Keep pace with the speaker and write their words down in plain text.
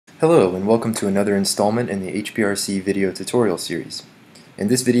Hello and welcome to another installment in the HPRC video tutorial series. In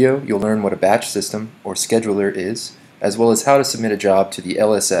this video, you'll learn what a batch system, or scheduler, is, as well as how to submit a job to the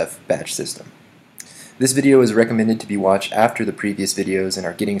LSF batch system. This video is recommended to be watched after the previous videos in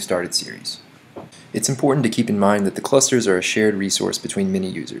our Getting Started series. It's important to keep in mind that the clusters are a shared resource between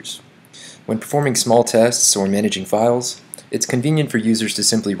many users. When performing small tests or managing files, it's convenient for users to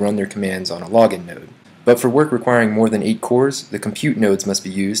simply run their commands on a login node. But for work requiring more than 8 cores, the compute nodes must be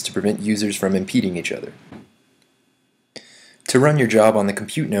used to prevent users from impeding each other. To run your job on the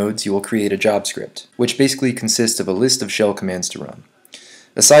compute nodes, you will create a job script, which basically consists of a list of shell commands to run.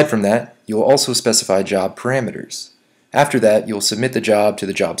 Aside from that, you will also specify job parameters. After that, you'll submit the job to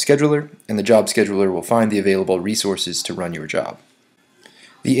the job scheduler, and the job scheduler will find the available resources to run your job.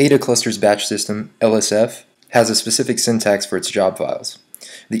 The Ada Clusters batch system, LSF, has a specific syntax for its job files.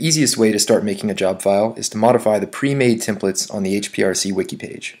 The easiest way to start making a job file is to modify the pre-made templates on the HPRC wiki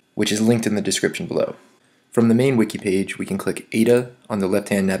page, which is linked in the description below. From the main wiki page, we can click Ada on the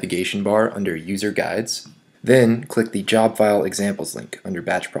left-hand navigation bar under User Guides, then click the Job File Examples link under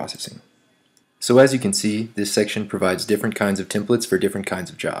Batch Processing. So as you can see, this section provides different kinds of templates for different kinds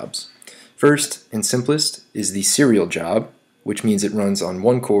of jobs. First, and simplest, is the serial job, which means it runs on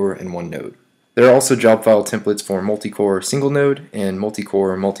one core and one node. There are also job file templates for multi-core single node and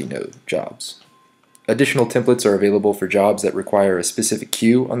multi-core multi-node jobs. Additional templates are available for jobs that require a specific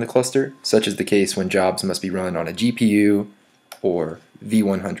queue on the cluster, such as the case when jobs must be run on a GPU or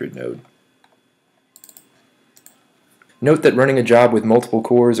V100 node. Note that running a job with multiple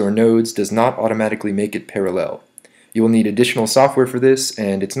cores or nodes does not automatically make it parallel. You will need additional software for this,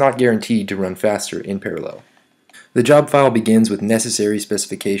 and it's not guaranteed to run faster in parallel. The job file begins with necessary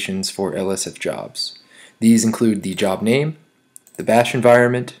specifications for LSF jobs. These include the job name, the bash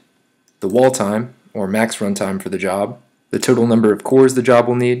environment, the wall time, or max runtime for the job, the total number of cores the job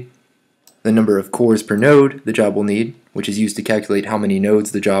will need, the number of cores per node the job will need, which is used to calculate how many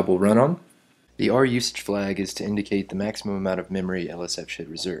nodes the job will run on. The R usage flag is to indicate the maximum amount of memory LSF should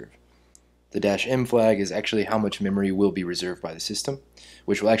reserve. The -M flag is actually how much memory will be reserved by the system,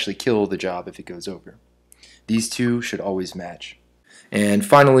 which will actually kill the job if it goes over. These two should always match. And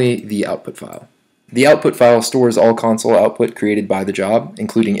finally, the output file. The output file stores all console output created by the job,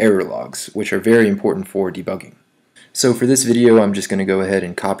 including error logs, which are very important for debugging. So for this video, I'm just going to go ahead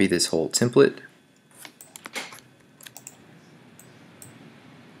and copy this whole template.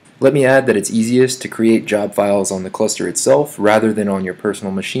 Let me add that it's easiest to create job files on the cluster itself rather than on your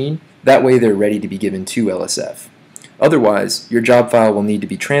personal machine. That way they're ready to be given to LSF. Otherwise, your job file will need to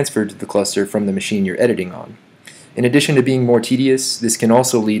be transferred to the cluster from the machine you're editing on. In addition to being more tedious, this can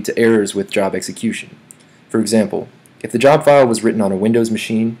also lead to errors with job execution. For example, if the job file was written on a Windows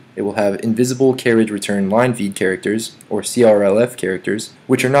machine, it will have invisible carriage return line feed characters, or CRLF characters,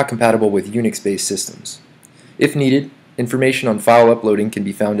 which are not compatible with Unix-based systems. If needed, information on file uploading can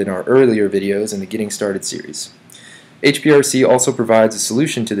be found in our earlier videos in the Getting Started series. HPRC also provides a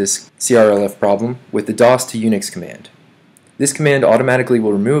solution to this CRLF problem with the DOS to Unix command. This command automatically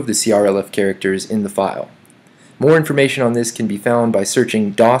will remove the CRLF characters in the file. More information on this can be found by searching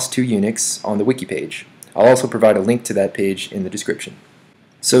DOS to Unix on the wiki page. I'll also provide a link to that page in the description.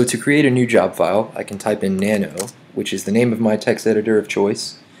 So to create a new job file, I can type in nano, which is the name of my text editor of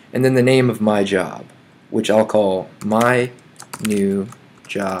choice, and then the name of my job, which I'll call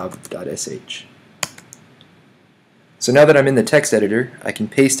mynewjob.sh. So now that I'm in the text editor, I can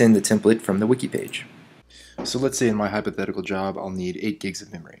paste in the template from the wiki page. So let's say in my hypothetical job I'll need 8 gigs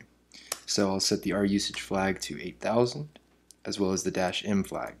of memory. So I'll set the R usage flag to 8000, as well as the -M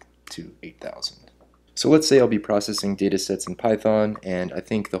flag to 8000. So let's say I'll be processing datasets in Python, and I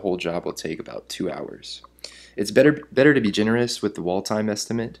think the whole job will take about 2 hours. It's better to be generous with the wall time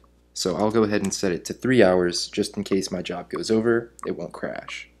estimate, so I'll go ahead and set it to 3 hours just in case my job goes over, it won't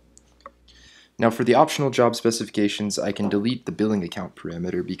crash. Now for the optional job specifications, I can delete the billing account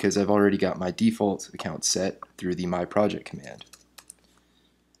parameter because I've already got my default account set through the myProject command.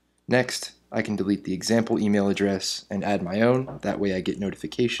 Next, I can delete the example email address and add my own, that way I get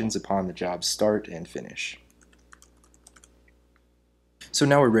notifications upon the job's start and finish. So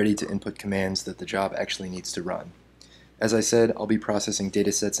now we're ready to input commands that the job actually needs to run. As I said, I'll be processing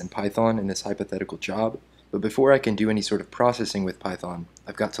datasets in Python in this hypothetical job, but before I can do any sort of processing with Python,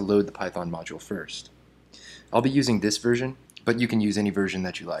 I've got to load the Python module first. I'll be using this version, but you can use any version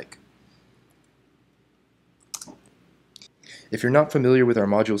that you like. If you're not familiar with our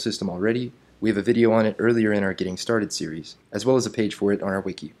module system already, we have a video on it earlier in our Getting Started series, as well as a page for it on our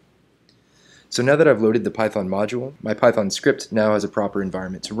wiki. So now that I've loaded the Python module, my Python script now has a proper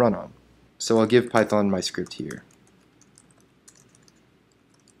environment to run on. So I'll give Python my script here.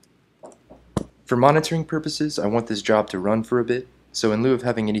 For monitoring purposes, I want this job to run for a bit, so in lieu of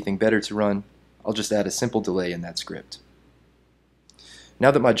having anything better to run, I'll just add a simple delay in that script.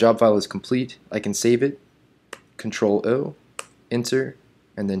 Now that my job file is complete, I can save it, Control-O, Enter,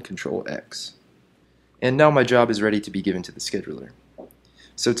 and then Control-X. And now my job is ready to be given to the scheduler.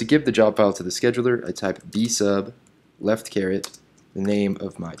 So to give the job file to the scheduler, I type bsub left caret the name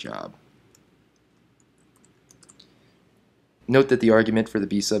of my job. Note that the argument for the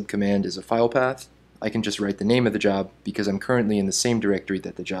bsub command is a file path. I can just write the name of the job because I'm currently in the same directory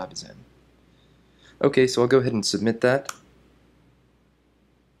that the job is in. Okay, so I'll go ahead and submit that.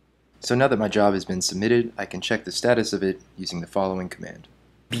 So now that my job has been submitted, I can check the status of it using the following command.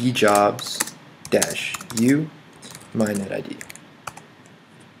 bjobs-u mynetid.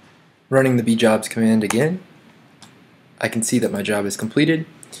 Running the bjobs command again, I can see that my job is completed,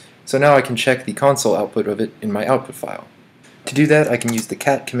 so now I can check the console output of it in my output file. To do that, I can use the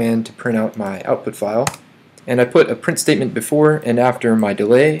cat command to print out my output file, and I put a print statement before and after my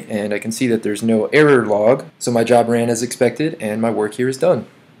delay, and I can see that there's no error log, so my job ran as expected and my work here is done.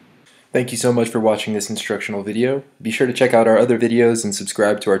 Thank you so much for watching this instructional video. Be sure to check out our other videos and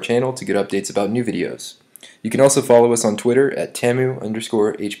subscribe to our channel to get updates about new videos. You can also follow us on Twitter at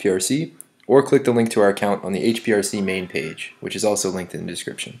tamu_HPRC or click the link to our account on the HPRC main page, which is also linked in the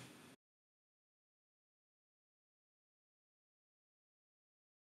description.